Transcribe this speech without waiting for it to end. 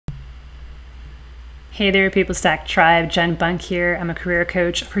Hey there, People Stack Tribe. Jen Bunk here. I'm a career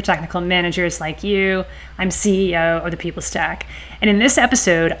coach for technical managers like you. I'm CEO of the People Stack. And in this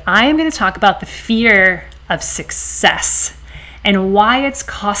episode, I am going to talk about the fear of success and why it's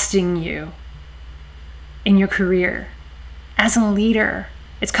costing you in your career. As a leader,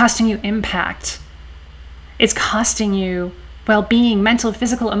 it's costing you impact. It's costing you well-being, mental,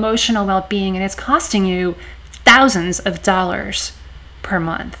 physical, emotional well-being, and it's costing you thousands of dollars per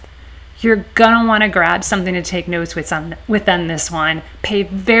month. You're gonna wanna grab something to take notes within this one. Pay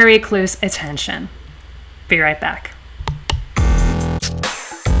very close attention. Be right back.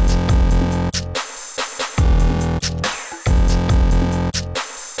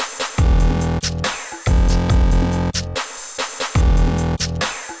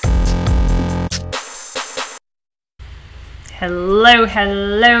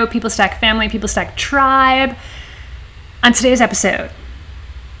 Hello, People Stack family, People Stack Tribe. On today's episode,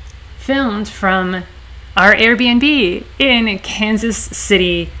 filmed from our Airbnb in Kansas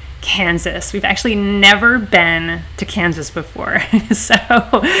City, Kansas. We've actually never been to Kansas before, so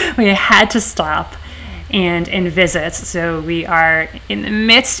we had to stop and visit. So we are in the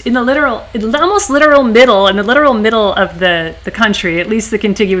midst, in the almost literal middle of the country, at least the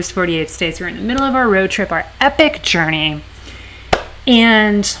contiguous 48 states. We're in the middle of our road trip, our epic journey.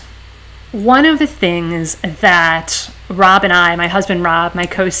 And one of the things that Rob and I, my husband Rob, my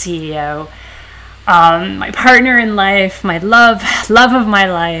co-CEO, my partner in life, my love of my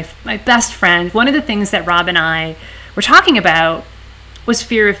life, my best friend, one of the things that Rob and I were talking about was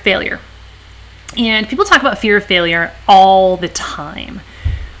fear of failure. And people talk about fear of failure all the time,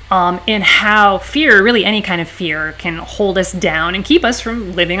 and how fear, really any kind of fear, can hold us down and keep us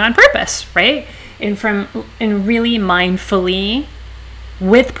from living on purpose, right? And really mindfully,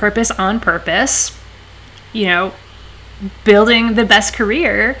 with purpose, on purpose, building the best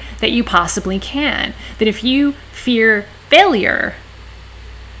career that you possibly can. That if you fear failure,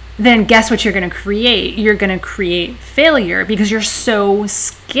 then guess what you're going to create? You're going to create failure because you're so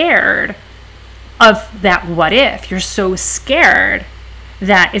scared of that what if. You're so scared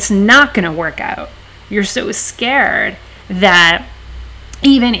that it's not going to work out. You're so scared that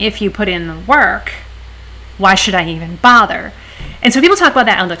even if you put in the work, why should I even bother? And so people talk about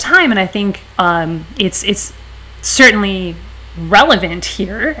that all the time, and I think it's certainly relevant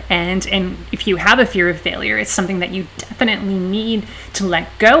here. And if you have a fear of failure, it's something that you definitely need to let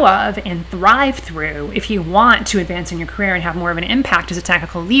go of and thrive through if you want to advance in your career and have more of an impact as a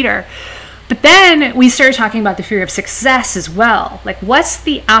technical leader. But then we started talking about the fear of success as well. Like, what's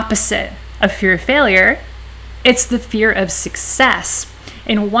the opposite of fear of failure? It's the fear of success.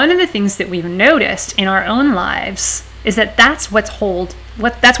 And one of the things that we've noticed in our own lives is that that's what's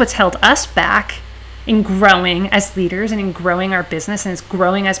held us back in growing as leaders and in growing our business, and it's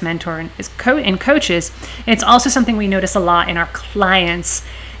growing as mentors and coaches. And it's also something we notice a lot in our clients,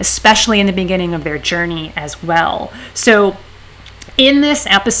 especially in the beginning of their journey as well. So in this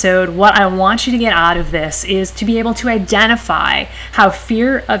episode, what I want you to get out of this is to be able to identify how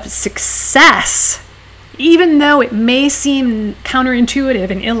fear of success, even though it may seem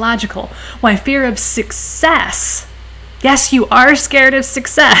counterintuitive and illogical, why fear of success, yes, you are scared of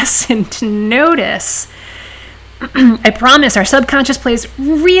success, and to notice, I promise our subconscious plays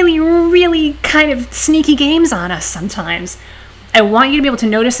really, really kind of sneaky games on us sometimes. I want you to be able to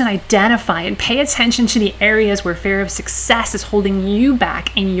notice and identify and pay attention to the areas where fear of success is holding you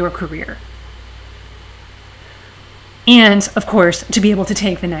back in your career. And of course, to be able to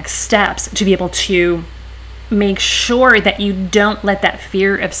take the next steps, to be able to make sure that you don't let that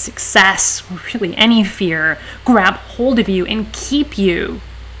fear of success, or really any fear, grab hold of you and keep you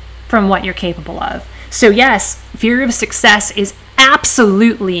from what you're capable of. So yes, fear of success is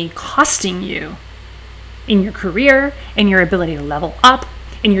absolutely costing you in your career, in your ability to level up,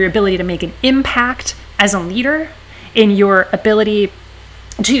 in your ability to make an impact as a leader, in your ability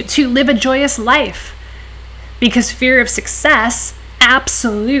to live a joyous life. Because fear of success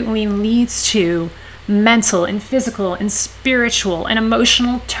absolutely leads to mental and physical and spiritual and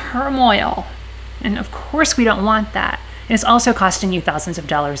emotional turmoil. And of course we don't want that. And it's also costing you thousands of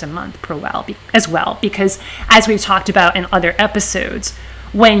dollars a month as well, because as we've talked about in other episodes,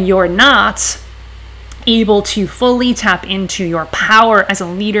 when you're not able to fully tap into your power as a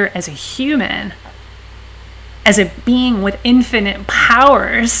leader, as a human, as a being with infinite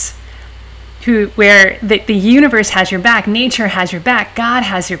powers, where the universe has your back, nature has your back, God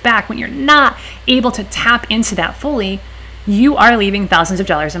has your back, when you're not able to tap into that fully, you are leaving thousands of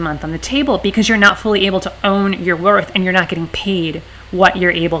dollars a month on the table because you're not fully able to own your worth and you're not getting paid what you're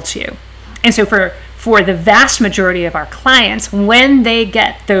able to. And so for the vast majority of our clients, when they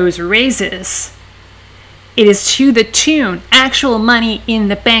get those raises, It is to the tune, actual money in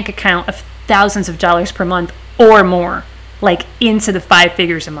the bank account of thousands of dollars per month or more, like into the 5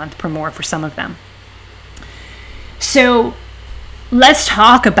 figures a month per more for some of them. So let's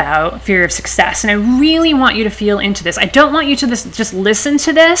talk about fear of success. And I really want you to feel into this. I don't want you to just listen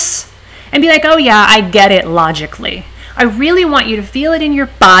to this and be like, oh yeah, I get it logically. I really want you to feel it in your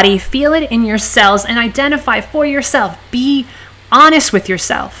body, feel it in your cells, and identify for yourself. Be honest with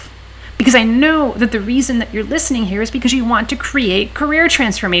yourself. Because I know that the reason that you're listening here is because you want to create career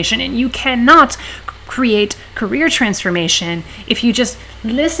transformation, and you cannot create career transformation if you just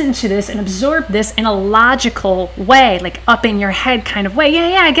listen to this and absorb this in a logical way, like up in your head kind of way.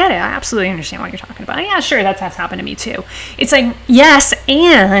 Yeah, I get it. I absolutely understand what you're talking about. Yeah, sure, that's happened to me too. It's like, yes,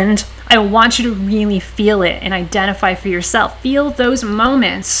 and I want you to really feel it and identify for yourself. Feel those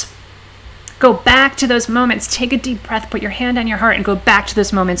moments. Go back to those moments. Take a deep breath, put your hand on your heart, and go back to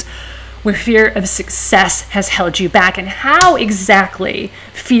those moments where fear of success has held you back, and how exactly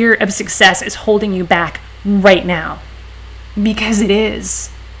fear of success is holding you back right now. Because it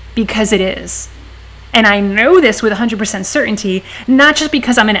is. Because it is. And I know this with 100% certainty, not just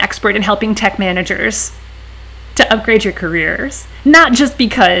because I'm an expert in helping tech managers to upgrade your careers, not just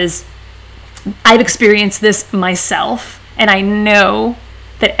because I've experienced this myself, and I know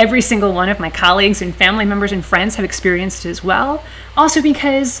that every single one of my colleagues and family members and friends have experienced it as well, also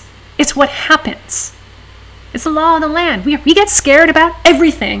because it's what happens. It's the law of the land. We get scared about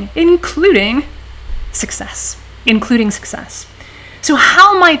everything, including success. So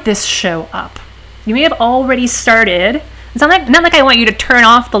how might this show up? You may have already started. It's not like I want you to turn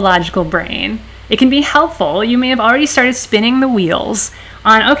off the logical brain. It can be helpful. You may have already started spinning the wheels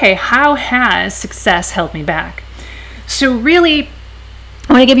on, okay, how has success held me back? So really,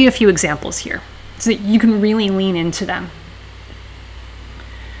 I want to give you a few examples here so that you can really lean into them.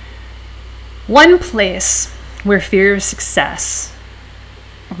 One place where fear of success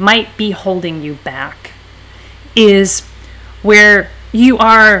might be holding you back is where you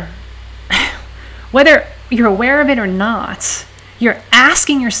are, whether you're aware of it or not, you're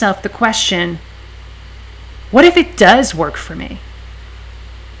asking yourself the question, what if it does work for me?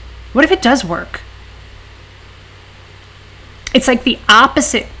 What if it does work? It's like the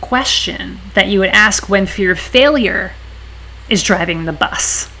opposite question that you would ask when fear of failure is driving the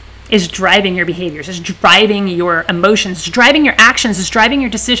bus, is driving your behaviors, is driving your emotions, is driving your actions, is driving your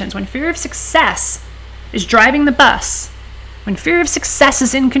decisions. When fear of success is driving the bus, when fear of success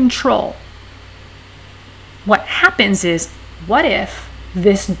is in control, what happens is, what if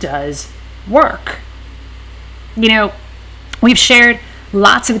this does work? You know, we've shared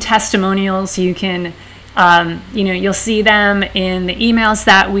lots of testimonials. You can, you'll see them in the emails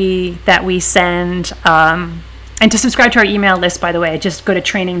that we send. And to subscribe to our email list, by the way, just go to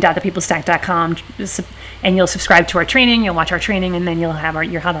training.thepeoplestack.com and you'll subscribe to our training, you'll watch our training, and then you'll have our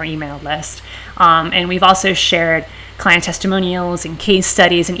email list. And we've also shared client testimonials and case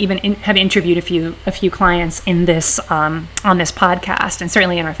studies, and even have interviewed a few clients in this on this podcast, and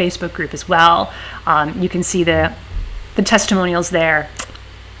certainly in our Facebook group as well. You can see the testimonials there.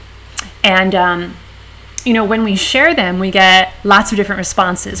 And when we share them, we get lots of different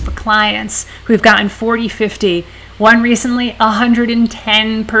responses for clients who've gotten 40, 50, one recently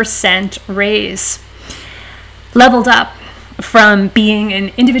 110% raise, leveled up from being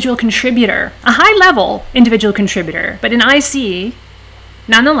an individual contributor, a high-level individual contributor, but an IC,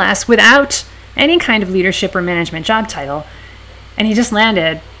 nonetheless, without any kind of leadership or management job title. And he just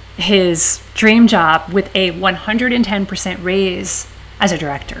landed his dream job with a 110% raise as a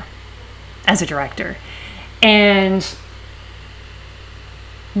director. And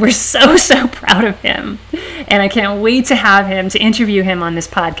we're so proud of him. And I can't wait to interview him on this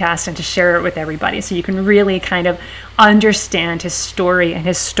podcast and to share it with everybody, so you can really kind of understand his story, and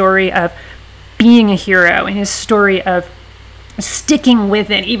his story of being a hero, and his story of sticking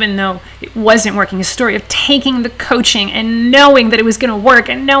with it even though it wasn't working, his story of taking the coaching and knowing that it was going to work,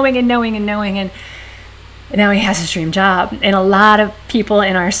 and knowing, and now he has his dream job. And a lot of people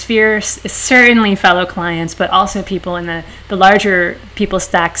in our sphere, certainly fellow clients, but also people in the larger People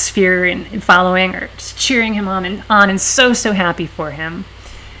Stack sphere and following, are just cheering him on and so happy for him.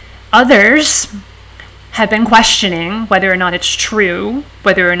 Others have been questioning whether or not it's true,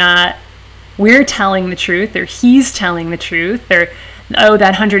 whether or not we're telling the truth, or he's telling the truth, or, oh,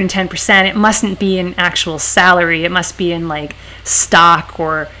 that 110%, it mustn't be in actual salary, it must be in like stock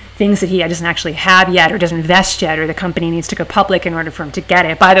or things that he doesn't actually have yet, or doesn't vest yet, or the company needs to go public in order for him to get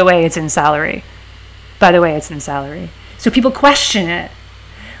it. By the way, it's in salary. So people question it.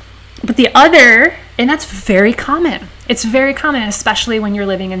 But the other, and that's very common. It's very common, especially when you're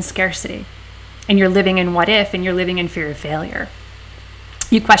living in scarcity. And you're living in what if, and you're living in fear of failure.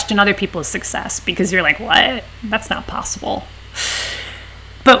 You question other people's success because you're like, what? That's not possible.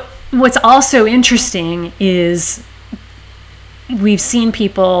 But what's also interesting is we've seen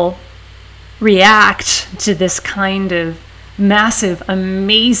people react to this kind of massive,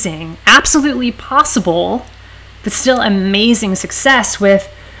 amazing, absolutely possible, but still amazing success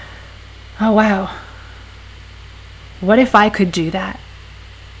with, oh wow, what if I could do that?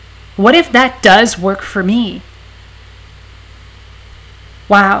 What if that does work for me?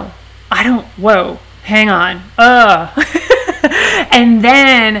 Wow, whoa, hang on. And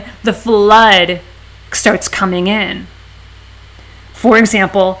then the flood starts coming in. For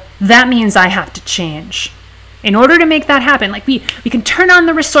example, that means I have to change. In order to make that happen, like we can turn on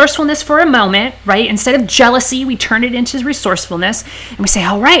the resourcefulness for a moment, right? Instead of jealousy, we turn it into resourcefulness and we say,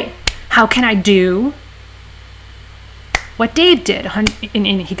 all right, how can I do what Dave did?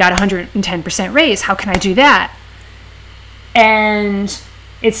 And he got 110% raise. How can I do that? And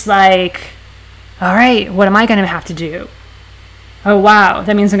it's like, all right, what am I going to have to do? Oh, wow,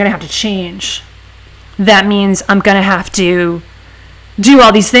 that means I'm going to have to change. That means I'm going to have to do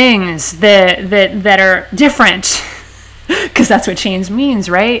all these things that are different, because that's what change means,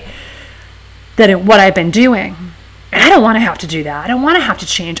 right? What I've been doing. And I don't want to have to do that. I don't want to have to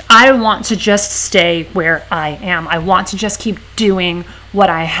change. I want to just stay where I am. I want to just keep doing what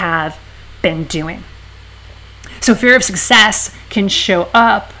I have been doing. So fear of success can show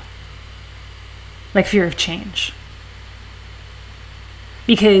up like fear of change,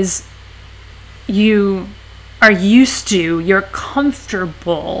 because you are used to, you're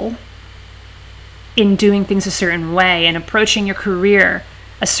comfortable in doing things a certain way and approaching your career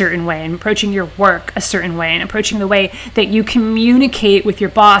a certain way and approaching your work a certain way and approaching the way that you communicate with your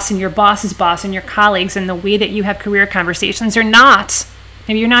boss and your boss's boss and your colleagues and the way that you have career conversations or not.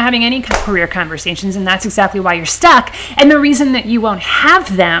 Maybe you're not having any career conversations, and that's exactly why you're stuck. And the reason that you won't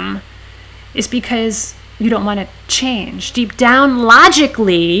have them is because you don't want to change. Deep down,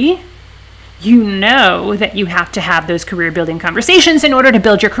 logically, you know that you have to have those career building conversations in order to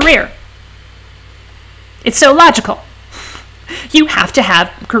build your career. It's so logical. You have to have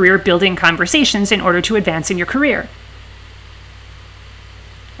career building conversations in order to advance in your career.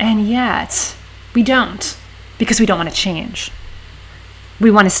 And yet, we don't, because we don't want to change.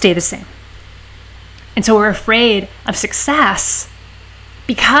 We want to stay the same. And so we're afraid of success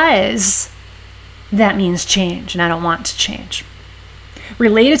because that means change, and I don't want to change.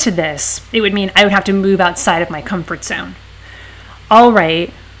 Related to this, it would mean I would have to move outside of my comfort zone. All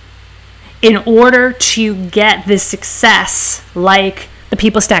right, in order to get this success like the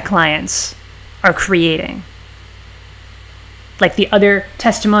PeopleStack clients are creating, like the other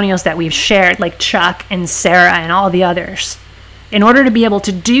testimonials that we've shared, like Chuck and Sarah and all the others, in order to be able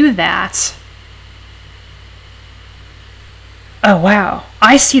to do that, oh wow,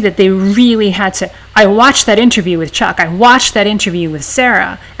 I see that they really had to. I watched that interview with Chuck, I watched that interview with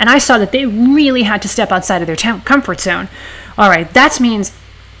Sarah, and I saw that they really had to step outside of their comfort zone. All right, that means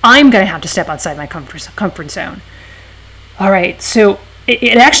I'm going to have to step outside my comfort zone. All right, so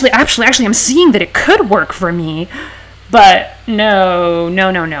it actually, I'm seeing that it could work for me, but no,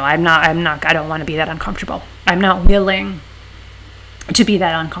 I'm not, I don't want to be that uncomfortable. I'm not willing to be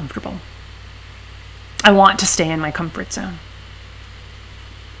that uncomfortable. I want to stay in my comfort zone.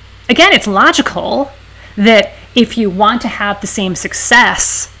 Again, it's logical that if you want to have the same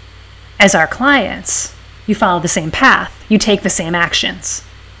success as our clients, you follow the same path, you take the same actions.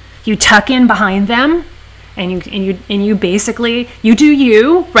 You tuck in behind them, and you basically, you do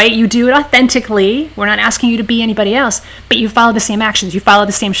you, right? You do it authentically. We're not asking you to be anybody else, but you follow the same actions, you follow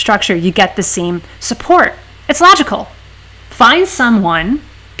the same structure, you get the same support. It's logical. Find someone,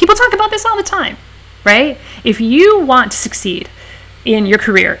 people talk about this all the time, right? If you want to succeed in your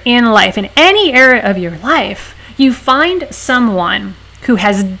career, in life, in any area of your life, you find someone who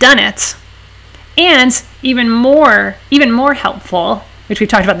has done it, and even more helpful, which we've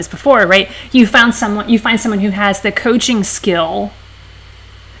talked about this before, right? You find someone who has the coaching skill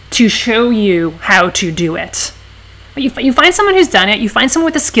to show you how to do it. You find someone who's done it, you find someone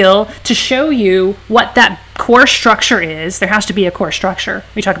with a skill to show you what that core structure is. There has to be a core structure.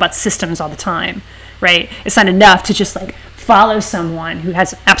 We talk about systems all the time, right? It's not enough to just like follow someone who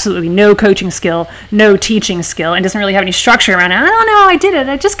has absolutely no coaching skill, no teaching skill, and doesn't really have any structure around it. I don't know, I did it.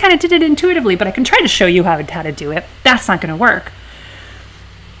 I just kind of did it intuitively, but I can try to show you how to do it. That's not going to work.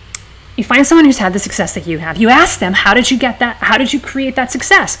 You find someone who's had the success that you have. You ask them, how did you get that? How did you create that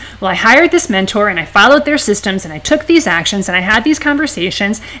success? Well, I hired this mentor and I followed their systems and I took these actions and I had these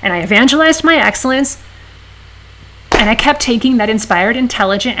conversations and I evangelized my excellence And I kept taking that inspired,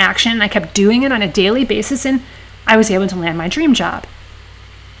 intelligent action, and I kept doing it on a daily basis, and I was able to land my dream job.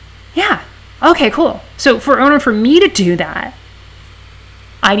 Yeah. Okay, cool. So in order for me to do that,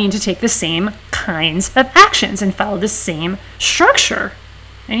 I need to take the same kinds of actions and follow the same structure.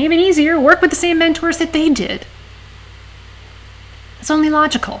 And even easier, work with the same mentors that they did. It's only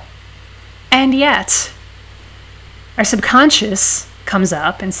logical. And yet, our subconscious comes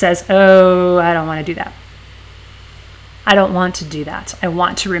up and says, oh, I don't want to do that. I don't want to do that. I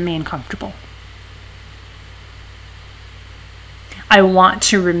want to remain comfortable. I want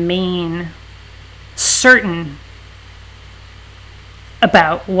to remain certain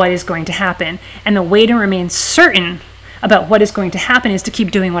about what is going to happen. And the way to remain certain about what is going to happen is to keep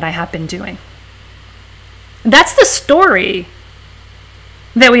doing what I have been doing. That's the story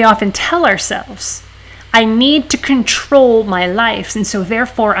that we often tell ourselves. I need to control my life, and so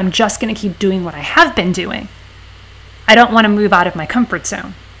therefore I'm just going to keep doing what I have been doing. I don't want to move out of my comfort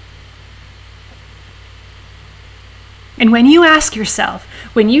zone. And when you ask yourself,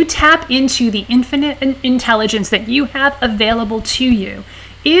 when you tap into the infinite intelligence that you have available to you,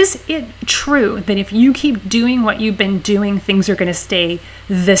 is it true that if you keep doing what you've been doing, things are going to stay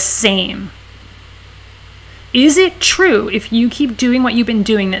the same? Is it true if you keep doing what you've been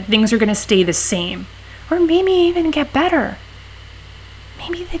doing that things are going to stay the same? Or maybe even get better?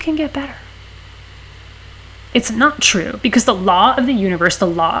 Maybe they can get better. It's not true, because the law of the universe, the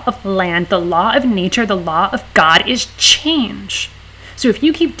law of land, the law of nature, the law of God is change. So if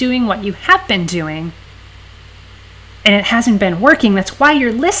you keep doing what you have been doing and it hasn't been working, that's why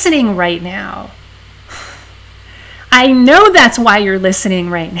you're listening right now. I know that's why you're listening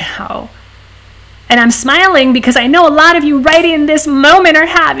right now. And I'm smiling because I know a lot of you right in this moment are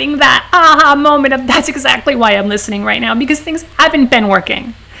having that aha moment of that's exactly why I'm listening right now, because things haven't been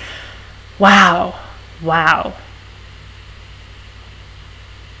working. Wow. Wow.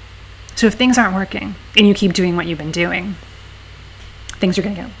 So if things aren't working and you keep doing what you've been doing, things are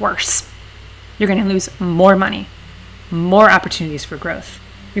going to get worse. You're going to lose more money, more opportunities for growth.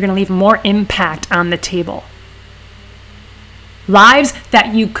 You're going to leave more impact on the table. Lives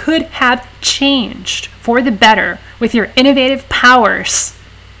that you could have changed for the better with your innovative powers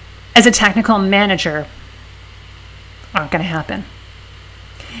as a technical manager aren't going to happen.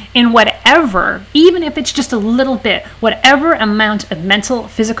 In whatever, even if it's just a little bit, whatever amount of mental,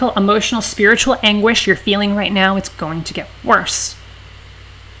 physical, emotional, spiritual anguish you're feeling right now, it's going to get worse.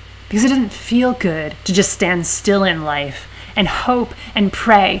 Because it doesn't feel good to just stand still in life and hope and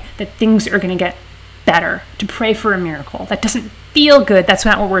pray that things are going to get better, to pray for a miracle. That doesn't feel good. That's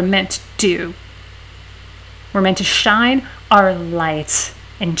not what we're meant to do. We're meant to shine our light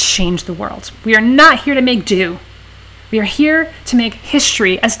and change the world. We are not here to make do. We are here to make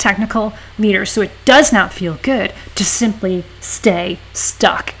history as technical leaders, so it does not feel good to simply stay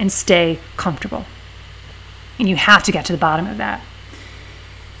stuck and stay comfortable. And you have to get to the bottom of that.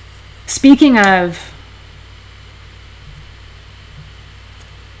 Speaking of,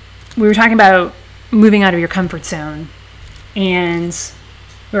 we were talking about moving out of your comfort zone, and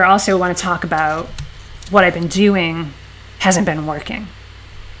we also want to talk about what I've been doing hasn't been working.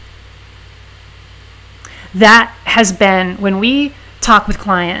 That has been, when we talk with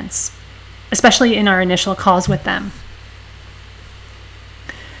clients, especially in our initial calls with them,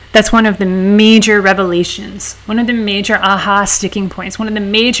 that's one of the major revelations, one of the major aha sticking points, one of the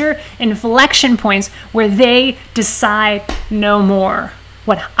major inflection points where they decide no more.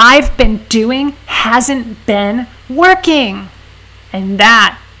 What I've been doing hasn't been working. And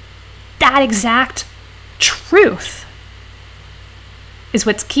that exact truth is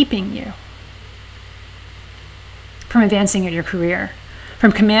what's keeping you from advancing in your career, from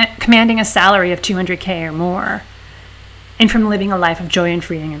commanding a salary of $200K or more, and from living a life of joy and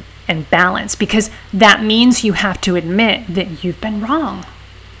freedom and balance, because that means you have to admit that you've been wrong,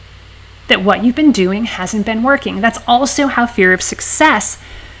 that what you've been doing hasn't been working. That's also how fear of success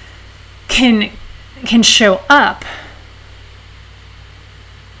can show up.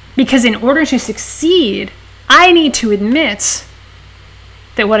 Because in order to succeed, I need to admit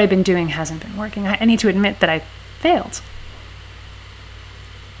that what I've been doing hasn't been working. I need to admit that I failed.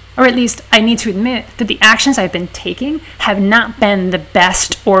 Or at least I need to admit that the actions I've been taking have not been the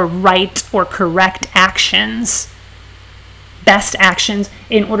best or right or correct actions. Best actions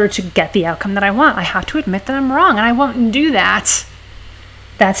in order to get the outcome that I want. I have to admit that I'm wrong, and I won't do that.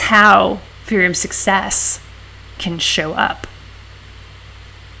 That's how fear of success can show up.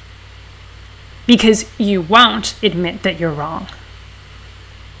 Because you won't admit that you're wrong.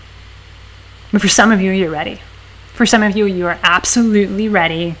 But for some of you, you're ready. For some of you, you are absolutely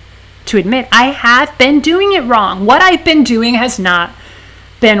ready to admit I have been doing it wrong. What I've been doing has not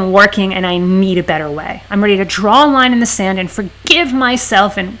been working, and I need a better way. I'm ready to draw a line in the sand and forgive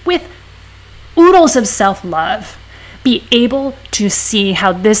myself, and with oodles of self-love, be able to see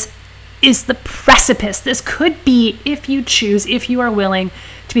how this is the precipice. This could be, if you choose, if you are willing,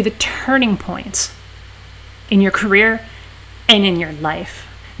 to be the turning point in your career and in your life.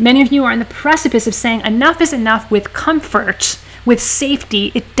 Many of you are on the precipice of saying enough is enough with comfort, with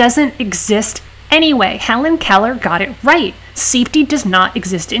safety. It doesn't exist anyway. Helen Keller got it right. Safety does not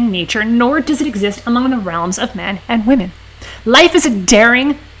exist in nature, nor does it exist among the realms of men and women. Life is a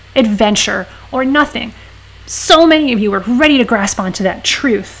daring adventure or nothing. So many of you are ready to grasp onto that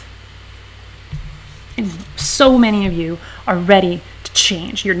truth. And so many of you are ready to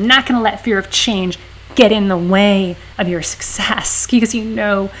change. You're not going to let fear of change get in the way of your success, because you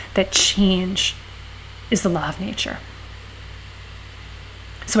know that change is the law of nature.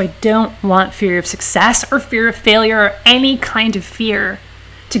 So I don't want fear of success or fear of failure or any kind of fear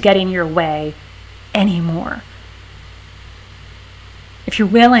to get in your way anymore. If you're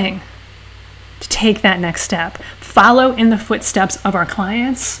willing to take that next step, follow in the footsteps of our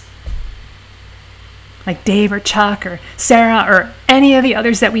clients, like Dave or Chuck or Sarah or any of the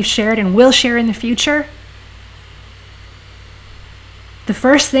others that we've shared and will share in the future, the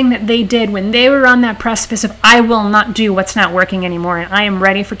first thing that they did when they were on that precipice of I will not do what's not working anymore and I am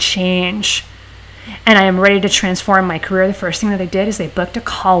ready for change and I am ready to transform my career, the first thing that they did is they booked a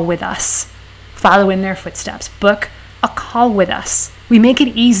call with us. Follow in their footsteps. Book a call with us. We make it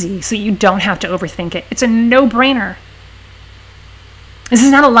easy so you don't have to overthink it. It's a no-brainer. This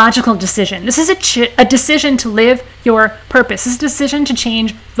is not a logical decision. This is a decision to live your purpose. This is a decision to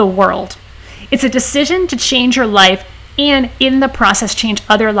change the world. It's a decision to change your life and in the process change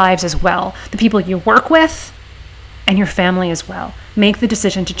other lives as well. The people you work with and your family as well. Make the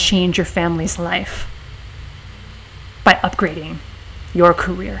decision to change your family's life by upgrading your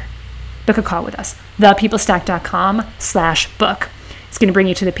career. Book a call with us. thepeoplestack.com/book. It's going to bring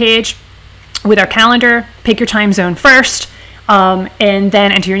you to the page with our calendar. Pick your time zone first. And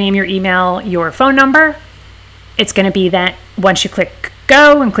then enter your name, your email, your phone number. It's going to be that once you click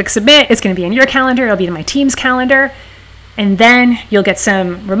go and click submit, it's going to be in your calendar. It'll be in my team's calendar. And then you'll get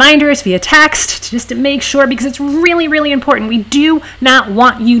some reminders via text just to make sure, because it's really, really important. We do not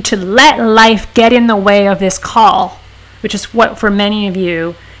want you to let life get in the way of this call, which is what for many of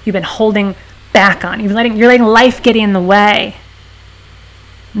you, you've been holding back on. You're letting life get in the way.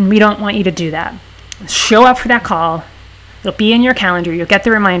 And we don't want you to do that. Show up for that call. It'll be in your calendar. You'll get the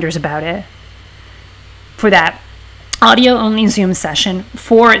reminders about it for that audio-only Zoom session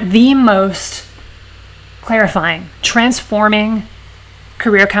for the most clarifying, transforming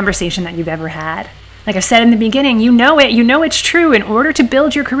career conversation that you've ever had. Like I said in the beginning, you know it. You know it's true. In order to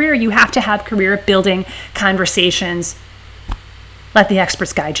build your career, you have to have career-building conversations. Let the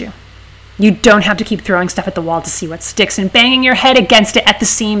experts guide you. You don't have to keep throwing stuff at the wall to see what sticks and banging your head against it at the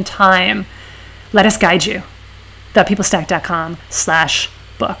same time. Let us guide you.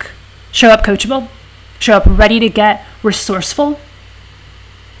 thepeoplestack.com/book. Show up coachable, show up ready to get resourceful,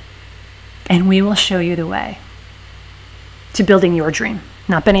 and we will show you the way to building your dream.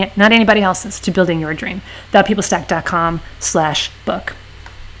 Not anybody else's, to building your dream. thepeoplestack.com/book.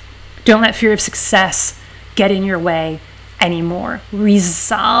 Don't let fear of success get in your way anymore.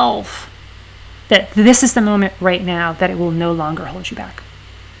 Resolve that this is the moment right now that it will no longer hold you back.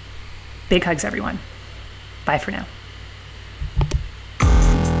 Big hugs, everyone. Bye for now.